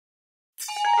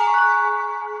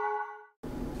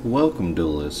Welcome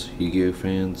Duelists, Yu-Gi-Oh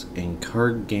fans, and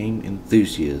card game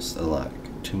enthusiasts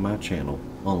alike to my channel,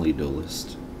 Only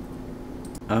Duelist.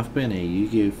 I've been a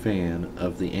Yu-Gi-Oh fan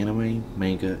of the anime,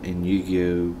 manga, and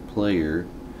Yu-Gi-Oh player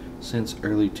since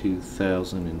early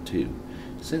 2002.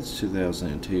 Since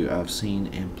 2002, I've seen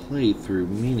and played through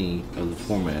many of the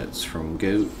formats from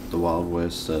GOAT, the Wild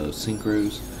West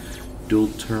Synchros, Dual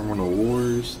Terminal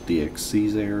Wars, the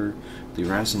XC's era, the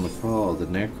Rise and the Fall of the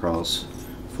Necros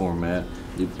format,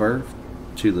 the birth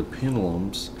to the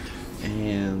pendulums,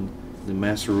 and the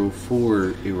Master Rule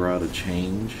 4 errata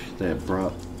change that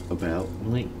brought about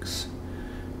links.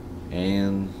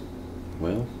 And,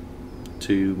 well,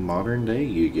 to modern day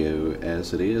Yu-Gi-Oh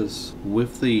as it is.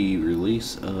 With the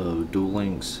release of Duel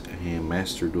Links and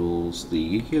Master Duels, the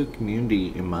Yu-Gi-Oh community,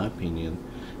 in my opinion,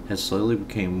 has slowly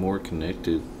become more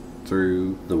connected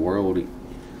through the world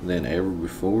than ever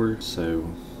before.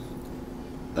 So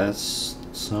that's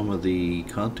some of the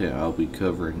content I'll be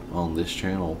covering on this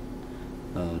channel,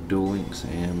 Duel Links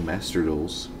and Master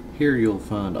Duels. Here you'll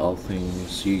find all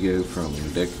things Yu-Gi-Oh from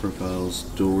deck profiles,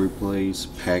 duel replays,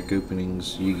 pack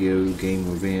openings, Yu-Gi-Oh game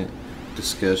event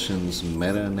discussions,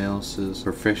 meta-analysis,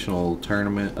 professional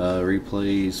tournament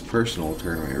replays, personal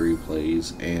tournament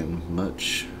replays, and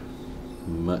much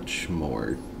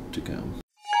more to come.